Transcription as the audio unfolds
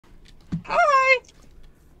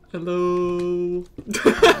Hello.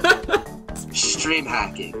 Stream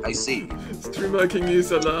hacking, I see. Stream hacking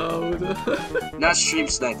is allowed. Not stream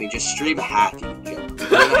sniping, just stream hacking, Joe. I'm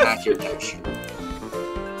gonna hack your texture.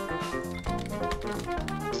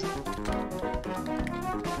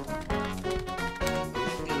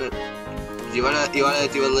 You wanna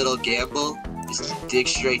do a little gamble? Just dig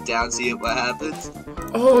straight down, see what happens?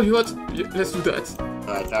 Oh, you what? Let's do that.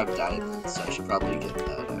 I found diamonds, so I should probably get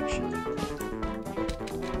that, actually.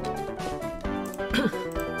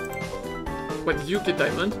 What, did you get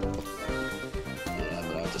diamond? Yeah,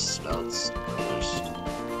 but I have to smelt first.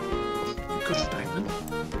 You got a diamond?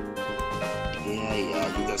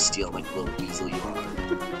 Yeah, you go steal like little weasel you are.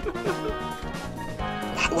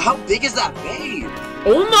 How big is that vein?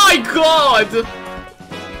 Oh my god!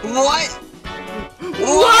 What?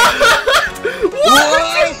 What?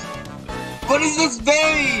 What? What is this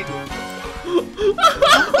vein?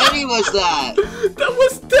 How many was that? That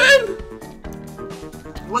was 10!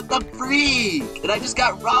 What the freak? And I just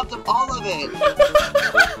got robbed of all of it.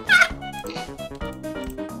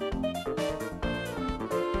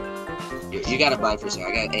 You gotta buy for a second.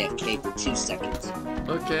 I got AFK for 2 seconds.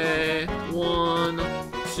 Okay, 1,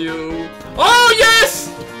 2. Oh yes!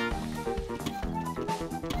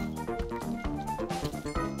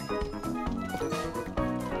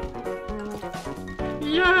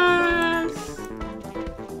 Yes!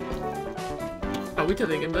 Are we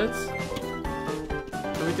telling him that?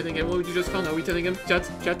 Are we telling him what you just found? Are we telling him? Chat.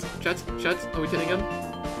 Are we telling him?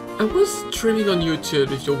 I was streaming on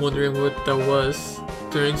YouTube if you're wondering what that was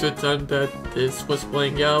during the time that this was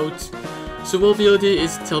playing out. So all VOD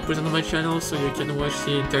is still present on my channel, so you can watch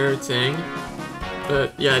the entire thing.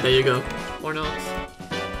 But yeah, there you go. Or not.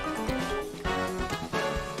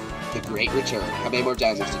 The Great Return. How many more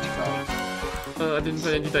diamonds did you find? I didn't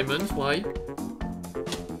find any diamonds. Why?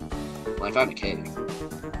 Well, I found a cave.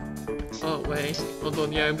 Oh wait, hold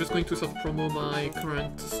on. Yeah, I'm just going to self-promo my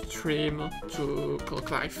current stream to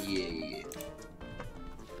AquaLykos Life. Yeah.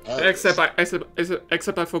 Except I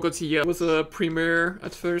forgot it was a premiere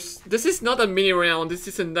at first. This is not a mini round. This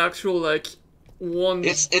is an actual like one.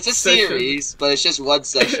 It's a session. series, but it's just one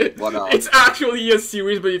session, one off. It's actually a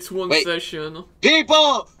series, but it's one session.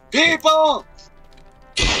 People!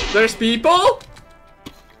 There's people.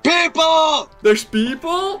 There's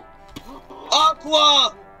people.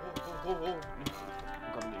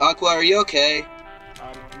 Aqua, are you okay?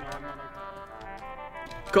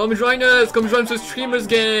 Come join us! Come join the streamers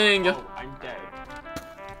gang! Oh, I'm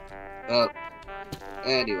dead.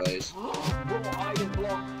 Anyways.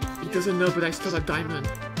 He doesn't know, but I stole a diamond.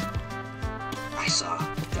 I saw. I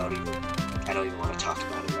don't even want to talk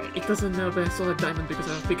about it right now. He doesn't know, but I stole a diamond because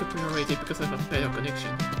I have bigger priority because I have a better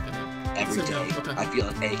connection. Every day, I feel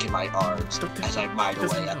an ache in my arms as I mine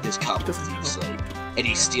away at this copper thief slave. And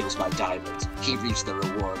he steals my diamonds. He reaps the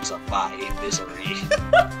rewards of my misery.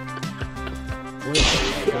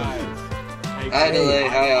 Hi, Delay.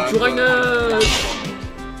 Hi, Aqua. Join us!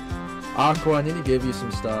 Aqua, I need to give you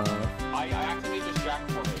some stuff. I accidentally just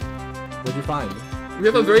jacked for it. What'd you find? We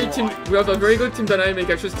have a very good team dynamic.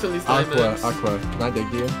 I should steal these diamonds. Aqua, can I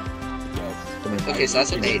dig you? Yes. Okay, so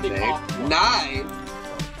that's an 8 there. 9!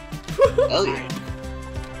 Hell yeah.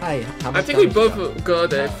 Hi, how much I think we damage both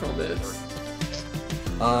got it from this.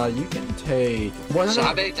 you can take... Well, So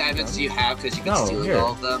how many diamonds do you have? Because you can steal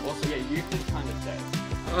all of them. Also, yeah, you can kind of say.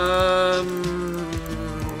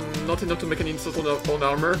 Not enough to make an insult on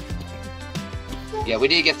armor. Yeah, we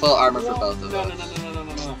need to get full armor for both of No. them.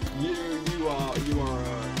 You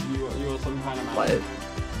are some kind of man. What?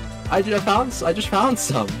 I just found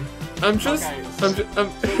some. I'm just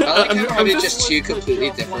just two completely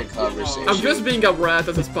different conversations. I'm just being a rat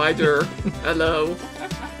as a spider. Hello.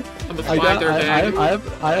 I'm a spider gang. I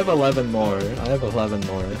have 11 more. I have 11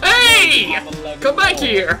 more. Hey! Come back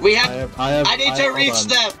here! I need to reach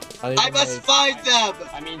them! I must find them!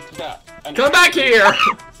 I mean, come back here!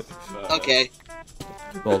 Okay.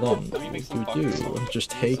 Hold on. Just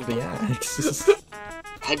take the axe.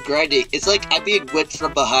 I'm grinding. It's like I'm being whipped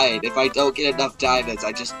from behind. If I don't get enough diamonds,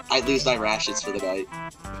 I lose my rations for the night.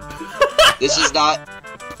 This is not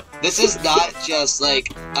just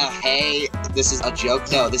like a hey, this is a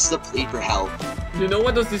joke. No, this is a plea for help. You know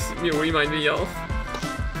what does this remind me of?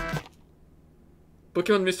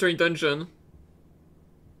 Pokemon Mystery Dungeon.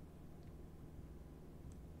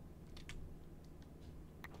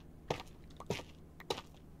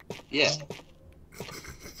 Yeah.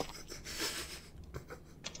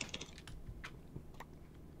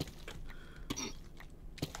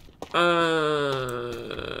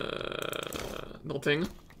 Nothing.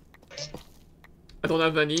 I don't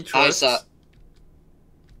have any trust.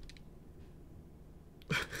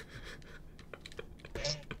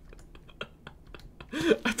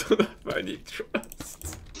 I need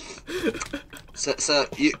trust. So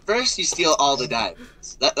first you steal all the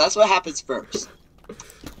diamonds. That's what happens first.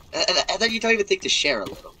 And then you don't even think to share a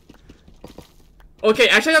little. Okay,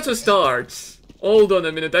 actually that's a start. Hold on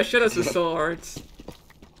a minute, that shit has a start.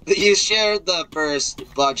 You shared the first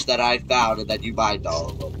bunch that I found, and then you mined all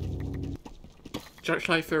of them.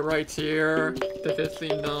 Schleifer right here.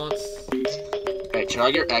 Definitely not. Alright, turn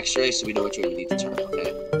on your X-ray so we know which way we need to turn,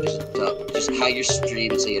 okay? Just hide your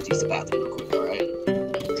stream so you have to use the bathroom real quick, alright?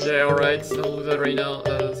 Yeah, alright, so I'll do that right now.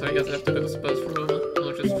 So I guess I have to go to the bathroom.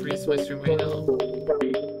 I'll just freeze my stream right now.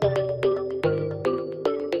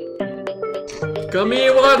 Come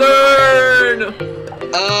here, Water!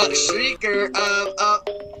 Shrieker,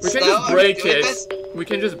 we can just break it. We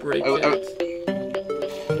can just break it.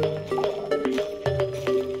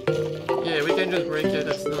 Yeah, we can just break it,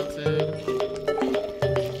 that's nothing.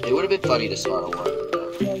 It would have been funny to start a war.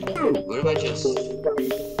 What if I just...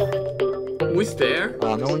 Who's there?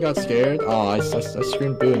 No one got scared. Oh, I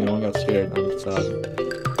screamed boo, no one got scared. I'm sad.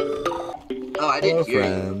 Oh, I didn't hear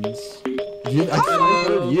friends. You. I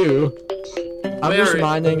heard you. I'm just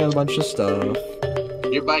minding a bunch of stuff.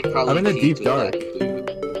 Your mic probably. I'm in the deep dark.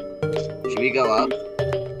 Should we go up?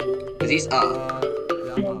 Cause he's up.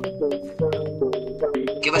 Yeah, I'm up.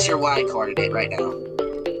 Give us your Y coordinate right now.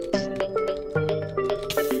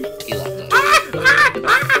 He left us.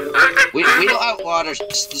 we don't have water.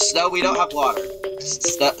 Snow, we don't have water.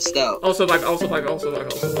 Snow. Also back. Can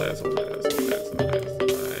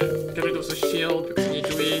I use a shield because I need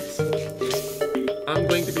to eat. I'm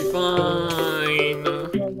going to be fine.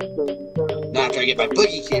 Now I'm trying to get my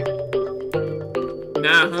boogie cube.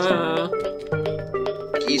 Nah.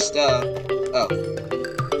 Key stuff. Oh.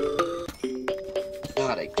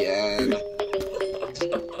 Not again.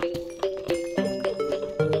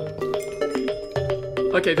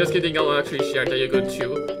 Okay, just kidding. I'll actually share. There you go,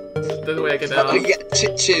 2. That's the way I get out. Oh yeah,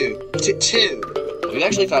 two. We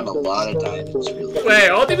actually found a lot of diamonds, really. Wait,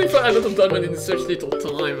 how did we find a lot of diamonds in such little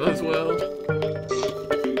time as well?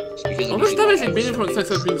 How much time has it been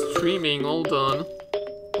since I've been streaming? Hold on.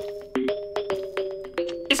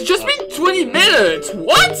 It's just been 20 minutes!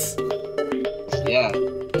 What? Yeah.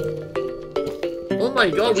 Oh my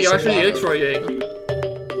god, we are actually trying.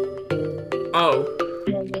 Oh.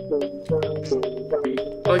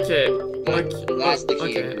 Okay. That's the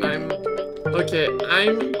key. Okay,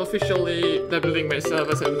 I'm officially labeling myself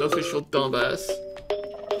as an official dumbass.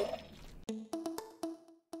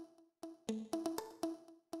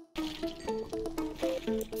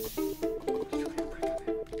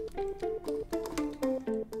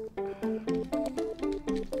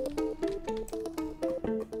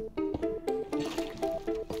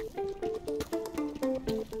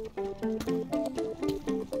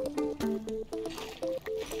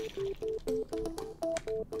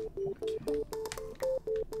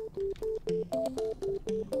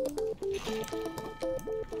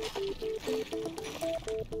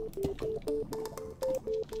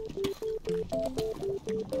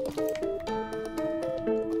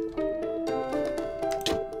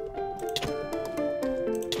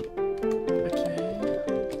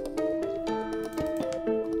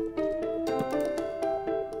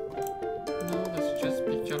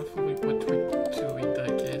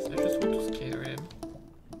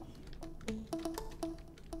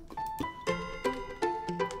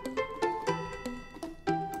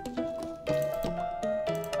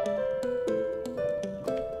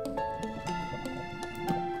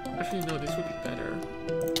 Actually, no, this would be better.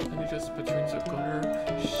 Let me just put you in the corner.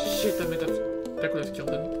 Shit, that could have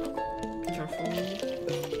killed him. Be careful.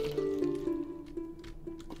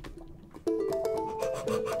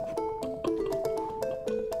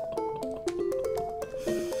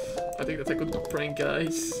 I think that's a good prank,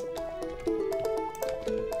 guys.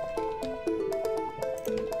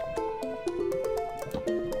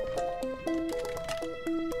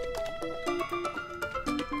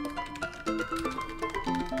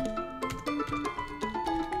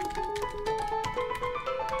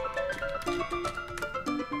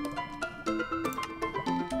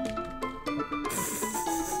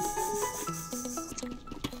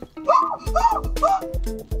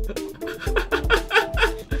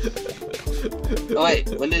 Oh wait,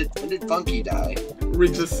 when did Funky die?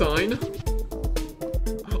 Read the sign.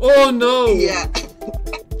 Oh no! Yeah.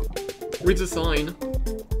 Read the sign.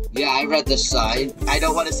 Yeah, I read the sign. I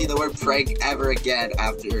don't want to see the word prank ever again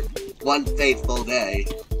after one faithful day.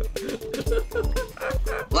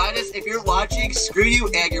 Linus, if you're watching, screw you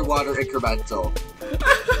and your water incremental.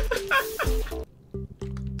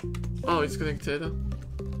 Oh, it's connected.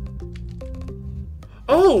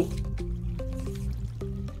 Oh!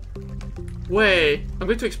 Wait, I'm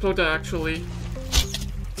going to explode that actually.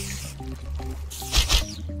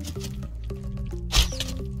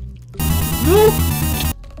 No!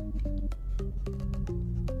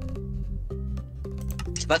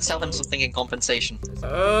 Let's tell him something in compensation.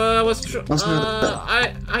 I was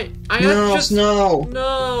I No, just... no.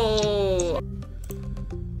 No!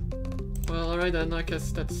 Well, alright then, I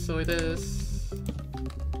guess that's so it is.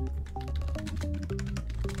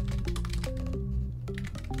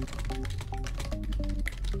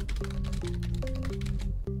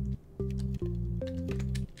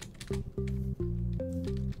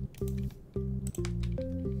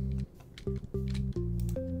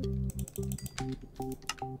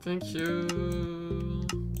 Thank you.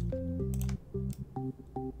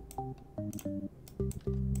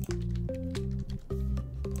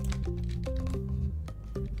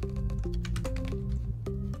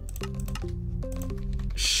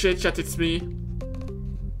 Shit, chat, it's me.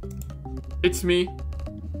 It's me.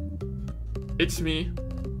 It's me.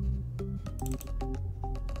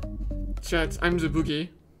 Chat, I'm the boogie.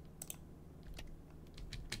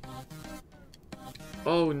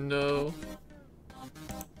 Oh no.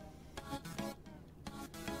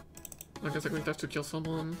 I guess I'm going to have to kill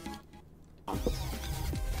someone.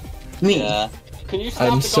 Me. Yeah. Can you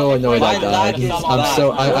stop I'm the so goddamn annoyed I rain? died. I'm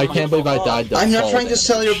so I can't believe I died. The I'm not fall trying to then.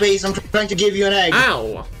 sell your base, I'm trying to give you an egg.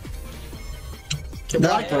 Ow!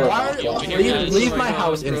 Leave my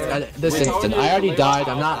house in this instant. I already died.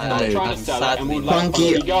 I'm not in the mood. Trying to sell it and we let Funky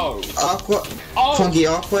it go. Aqua. Oh! Funky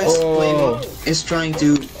Aqua is trying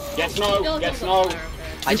to. Yes, no, yes, no.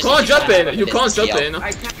 You can't jump in! You can't jump in!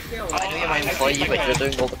 I know you're my employee, but you're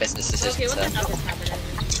doing all the business decisions. Okay, what the hell is happening?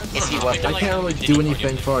 Is he working? I can't really do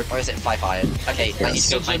anything for it. Or is it 5 iron? Okay, I need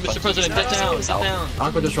to go find Mr. President, get down, get down.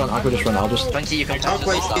 Aqua just run. I'll just... Funky, you can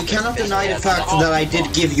Aqua, you cannot deny the fact that I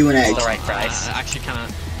did give you an egg. the right price. I actually kinda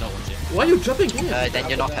don't want to. Why are you jumping in? Then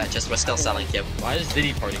you're not purchased, we're still selling you. Why is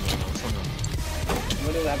Diddy party going on? What's going on?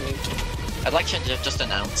 What does that mean? I'd like to just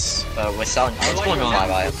announce, we're selling I like going on it.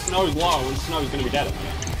 5 iron. Snow's low and Snow's gonna be dead at me.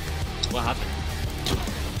 What happened?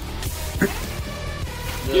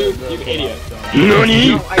 You idiot.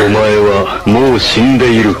 何？お前はもう死ん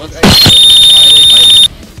でいる。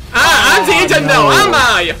 Ah, I'm the agent now, am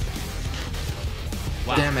I?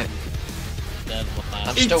 Damn it.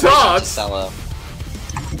 I'm He still waiting to talks. sell her.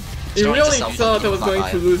 He really thought I was going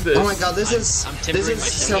to lose this. Oh my god, this is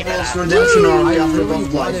Severalfox Yeah. redemption arc after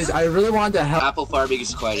both life. I really wanted to help. Apple farming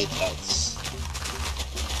is quite intense.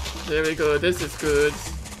 There we go, this is good.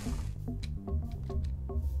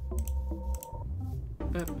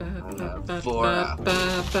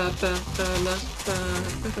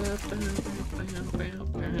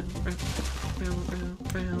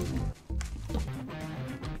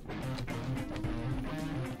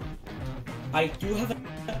 I do have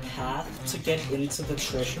a path to get into the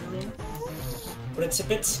treasure room, but it's a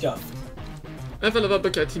bit scuffed. I have a lava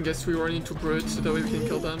bucket in case we run into brutes so that we can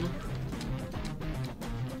kill them.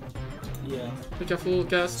 Yeah. Be careful,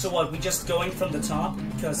 gas. So what, we just going from the top?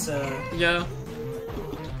 Because, Yeah.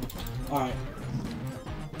 alright.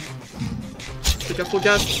 Be careful,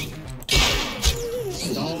 gas.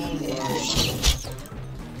 Don't worry.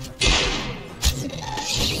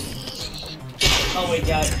 Oh wait,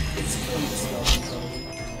 yeah, it's going to stealth.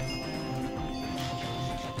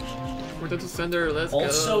 We're done to sender, let's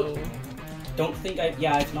Also, go. don't think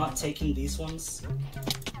I've not taken these ones.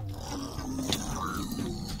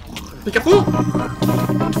 Be careful!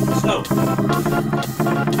 Snow!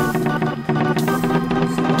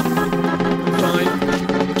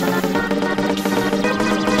 Fine.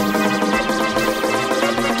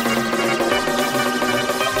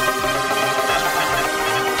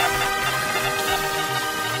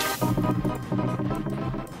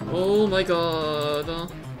 Oh my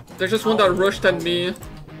god. There's just one that rushed at me.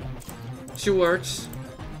 She works.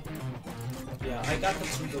 Yeah, I got the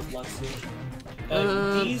 2 gold blocks here.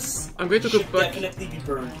 These I'm going to go should back. definitely be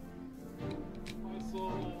burned.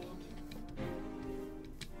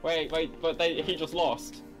 Wait, but he just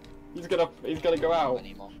lost. He's gonna go out.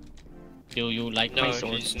 You like No, my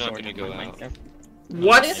sword? he's not gonna go out.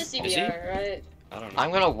 What? Look at the CBR, right? I don't know.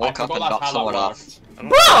 I'm gonna walk up and forgot knock how that someone worked. off. I don't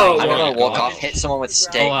Bro! know. I'm gonna walk Go off, hit someone with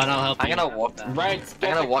stick. Oh, and I'll help I'm you. gonna walk. Red's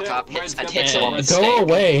I'm gonna walk up Red's and gonna hit get someone it. with Go stick.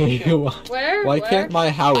 away. Where? Why Where? can't my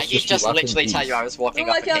house I can just just be left in literally tell peace? you I was walking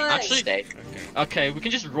Oh up my and hitting God. with stick. Okay, we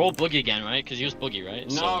can just roll Boogie again, right? Because he was Boogie, right?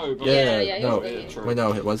 No, but Yeah, No. he's Wait,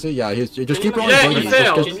 no. Was it? Yeah. Just keep rolling. Yeah, boogie. he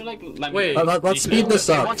failed. Can you like let me? Wait. Let's speed this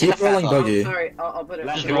up. wanted Keep a rolling feather. boogie. Alright, I'll put it.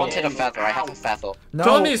 Let's You go. wanted a feather, I have a feather. No.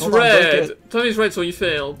 Tommy's hold on, don't red. get- Tommy's red, so he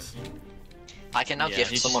failed. I can now Yeah,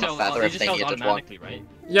 gift he just someone a sells- feather he if just they sells needed one. automatically, right?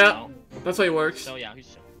 Yeah, No. that's how it works. So yeah,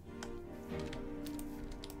 he's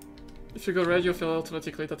If you go red, you fail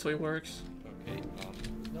automatically. That's how it works. Okay.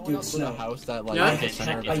 No one else in the house that like Yeah. is the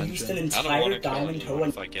center of I used an attention. entire diamond hoe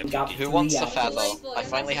and got Who 3 wants the apples. Fabbe? I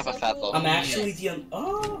finally have a Fabbe. I'm actually the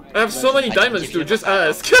oh. I have so many I can diamonds, give you dude. Just another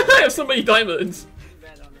ask. I have so many diamonds.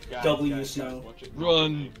 W Snow.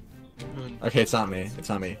 Run. Okay, it's not me. It's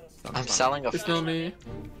not me. I'm selling a. It's not me.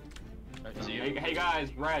 Hey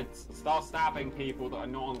guys, Reds, start stabbing people that are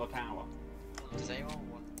not on the tower. Does anyone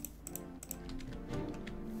want?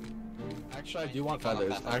 Actually, I do want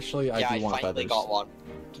feathers. Actually, Yeah, I I do want finally feathers. got one.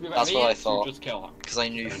 To be fair, That's what I you thought. Just kill her. Because I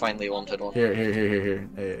knew you finally wanted one. Here.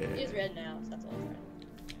 Hey. He's red now, so that's all right.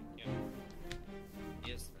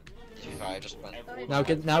 To be fair, I just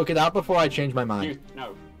went. Now get out before I change my mind.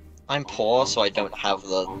 No. I'm poor, so I don't have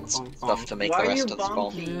the stuff to make the rest of the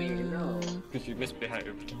spawn. Because you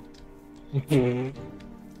misbehaved. You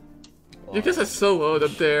guys are so old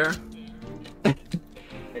up there.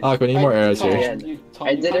 We need more arrows here.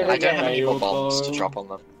 I did it I don't have again. any more bombs to drop on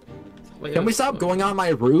them. Can we stop going on my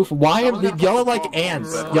roof? Why are y'all are like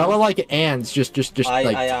ants? Y'all are like ants. Just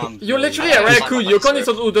like. You're literally a raccoon. You can't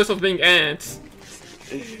insult others of being ants.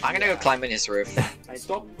 I'm gonna go climb in his roof.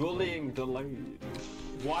 Stop bullying the lady.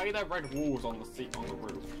 Why are there red walls on the seat on the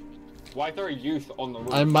roof? Why is there a youth on the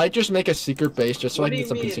roof? I might just make a secret base just so I can get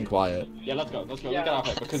some peace and quiet. Yeah, let's go. Let's get out of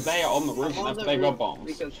here because they are on the roof and they got bombs.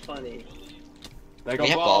 Because funny. They got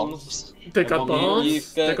bombs. They got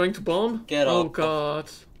bombs? They're going to bomb? Oh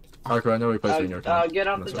god. Marco, I know we play in your time. Get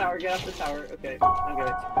off the tower, get off the tower. Okay. Oh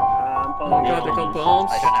god, they got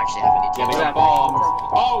bombs? I don't actually have any. Yeah, they got bombs.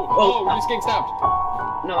 Oh, you're just getting stabbed.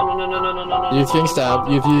 No. You're getting stabbed.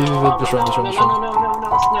 Just run. No,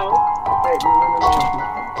 Snow. Wait, no.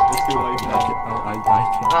 It's too late now. I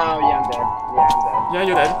can't. Oh, yeah, I'm dead. Yeah,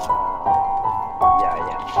 you're dead.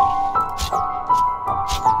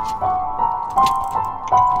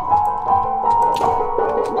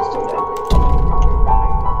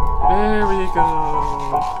 There we go.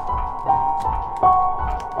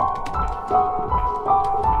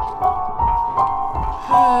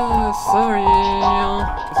 Sorry.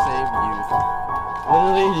 Save youth.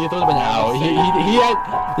 Literally, youth would have been out.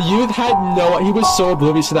 He was so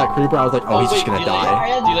oblivious to that creeper. I was like, oh, he's just gonna die.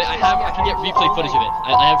 I can get replay footage of it.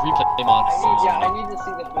 I have replay mods. I need to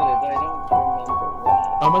see the footage. I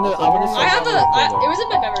don't remember. I'm gonna I have it was in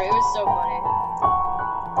my memory. It was so funny.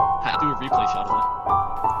 I do a replay shot of it.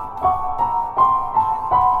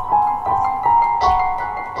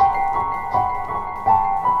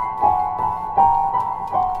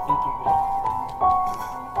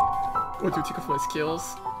 What do you think of my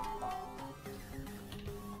skills?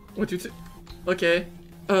 What do you think? Okay.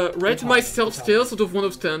 Rate my stealth skills out of 1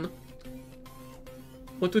 of 10.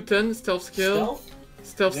 1 to 10, stealth skill.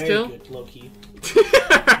 Stealth skill. Very good, low-key.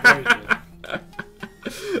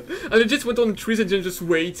 I legit went on trees and then just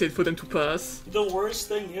waited for them to pass. The worst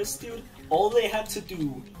thing is, dude, all they had to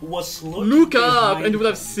do was Look up and they would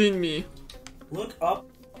have them. seen me. Look up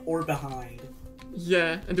or behind.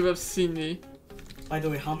 Yeah, and they would have seen me. By the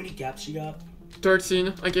way, how many gaps you got?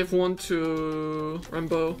 13. I gave 1 to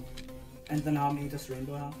Rainbow. And then how many does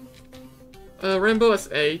Rainbow have? Rainbow has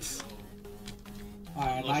 8.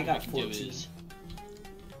 Alright, I got 14.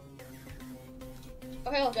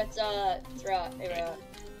 Okay, look, it's Rot. Hey, Rot.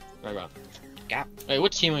 Right. Gap. Hey,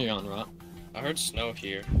 what team are you on, Rot? I heard Snow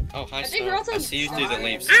here. Oh, hi, I think Snow. we're also I see you through the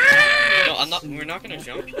leaves. No, I'm not. We're not gonna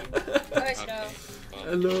jump you. Okay, Snow.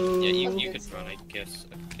 Hello. Yeah, you could run, I guess.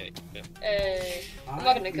 Okay. Yeah. Hey, I'm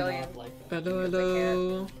not gonna kill you.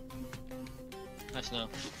 Hello. Hi, Snow.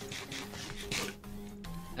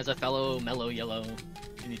 As a fellow mellow yellow,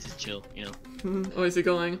 you need to chill, you know. Oh, is he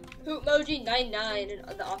going? Hoopmoji 99 in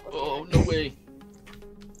the Aqua. Oh, no way.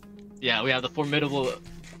 Yeah, we have the formidable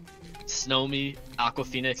Snowy, Aqua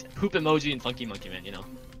Phoenix, Hoop Emoji, and Funky Monkey Man, you know.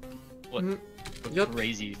 What Yep.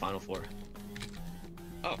 crazy Final Four.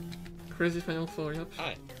 Oh. Crazy Final Four, yep.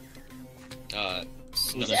 Hi.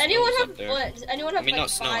 Does anyone have blood? Does anyone have I mean, like not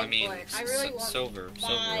Snow, 5 I mean, blood? I really want Silver.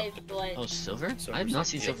 5 blood. Oh, Silver? I have not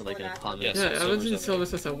seen Silver like in a comment. Yes, Yeah, I haven't seen Silver's up Silver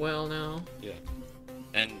since a while now. Yeah.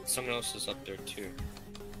 And someone else is up there too.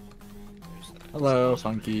 Hello,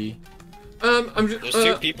 Funky. I'm just.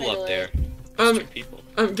 There's 2 people up there. There's 2 people.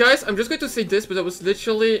 Guys, I'm just going to say this, but I was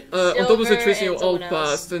literally on top of the trees and you all someone else.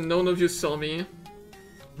 passed, and none of you saw me.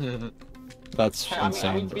 That's Hey, I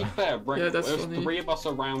insane. mean, to be fair, Yeah, that's there's funny. 3 of us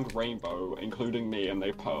around Rainbow, including me, and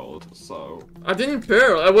they pearled, so... I didn't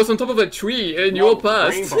pearl, I was on top of a tree, and you all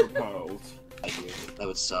passed. Rainbow pearled. That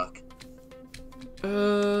would suck.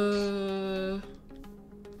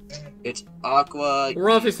 It's Aqua...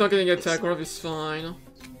 Rolf is not getting attacked, Rolf is fine.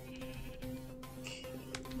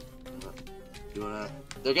 You wanna...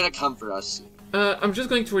 They're gonna come for us. I'm just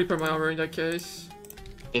going to repair my armor in that case.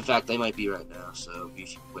 In fact, they might be right now, so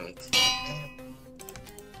be quick.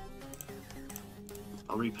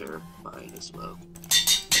 I'll repair mine as well.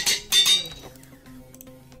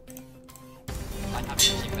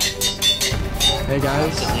 Hey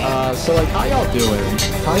guys, so like, how y'all doing?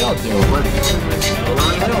 How y'all doing?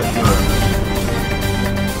 How y'all doing?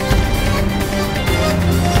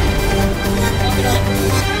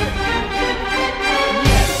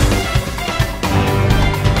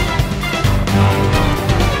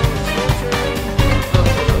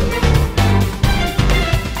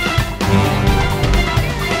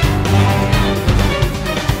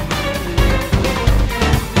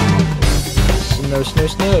 Snow, snow,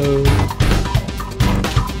 snow.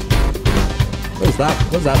 What's that?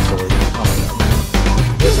 What's that sword? Oh my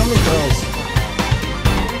god. There's so many pearls.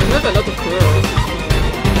 I have a lot of pearls.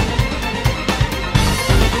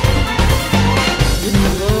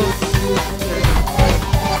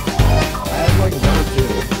 I have like 1 or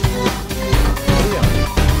 2.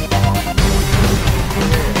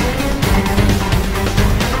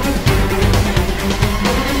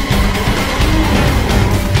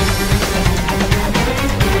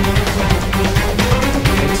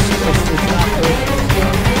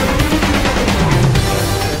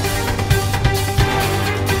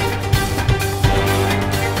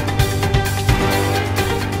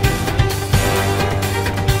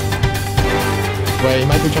 Wait, he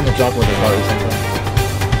might be trying to jump with a car or something.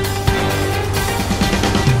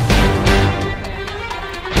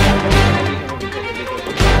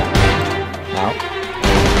 Ow.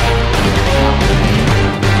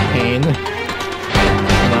 Pain.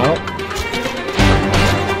 No.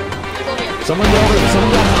 Someone get over it.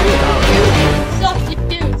 Someone get over it. Stop,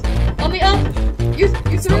 you! Let me up! You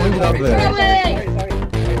threw Someone get up there.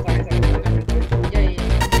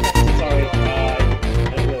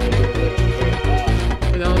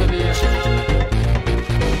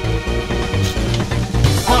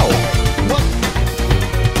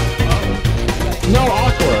 No,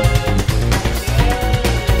 Aqua!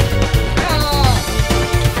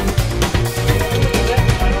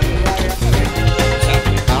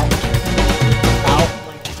 Ow. Ow.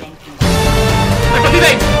 I can do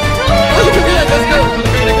that! Oh, you can do that! Let's go!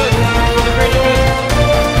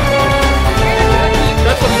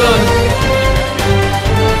 That's what's done.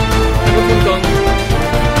 That's what's done.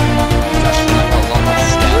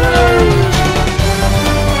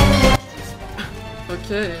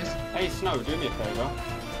 Okay. Hey Snow, do me a favor.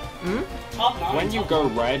 Hmm? When you go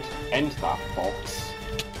red, end that box.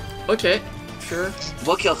 Okay, sure.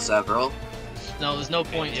 We'll kill several. No, there's no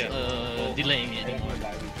point delaying it anymore.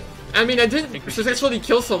 I mean, I did successfully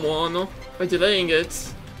kill someone by delaying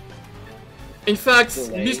it. In fact,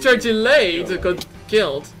 Mr. Delayed got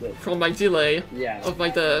killed from my delay of my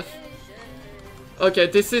death. Okay,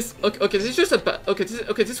 this is okay. This is just a bad. Okay,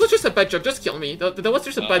 this was just a bad joke. Just kill me. That was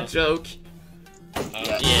just a bad joke.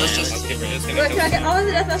 Let's just. Okay, we're just Wait, gonna can I get? I want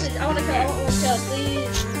the death message. I want to kill. I want one kill,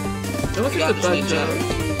 please. That was just a bad joke.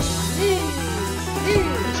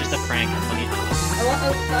 It's just a prank. A funny. I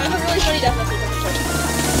have a really funny death message.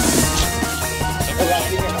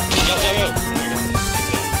 Yo.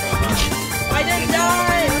 I didn't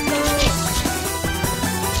die. Let's go.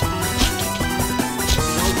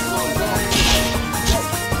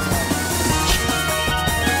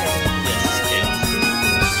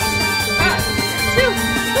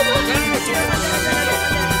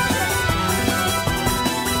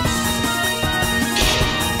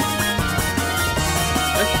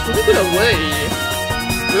 Put it away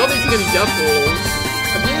without eating any gapples.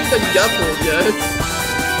 I didn't eat any gapples yet.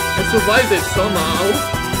 I survived it somehow.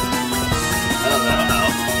 I don't know how.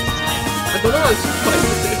 I don't know how I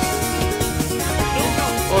survived it.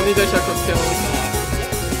 Oh, Ninjashark got killed.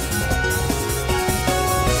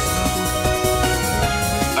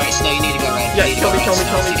 Alright, Snow, you need to go right. Yeah, kill me. I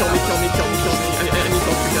need to help you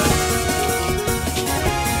guys.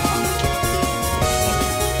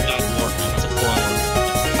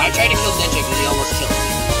 I tried to kill Ninja because he almost killed me.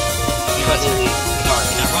 He was literally dark.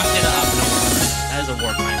 That rock did up. That is a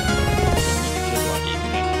war crime.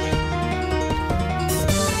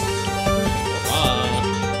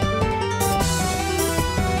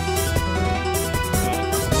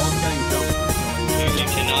 You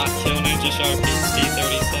cannot kill Ninjashark. It's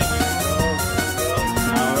D37.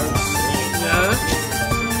 Yeah?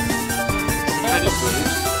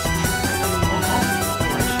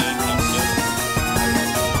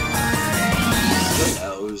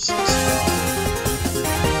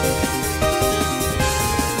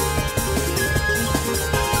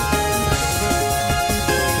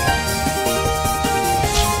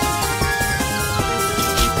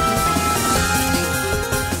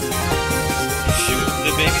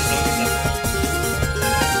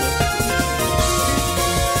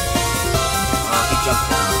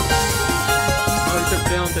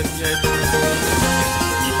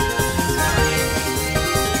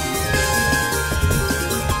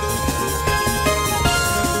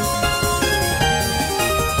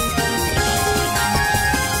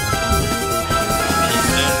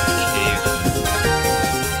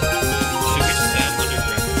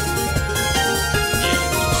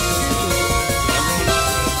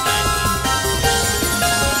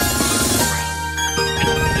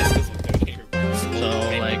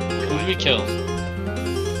 know.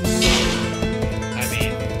 I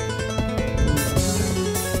mean,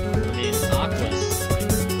 Aqua's.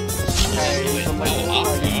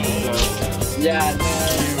 Yeah, no.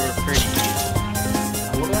 You were pretty cute.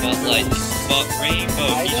 But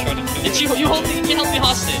Rainbow, he tried to kill Did you hold me? You held me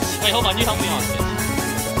hostage. Wait, hold on. You held me hostage.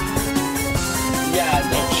 Yeah,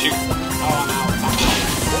 no. Oh, shoot.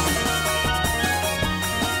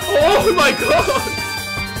 Oh my god!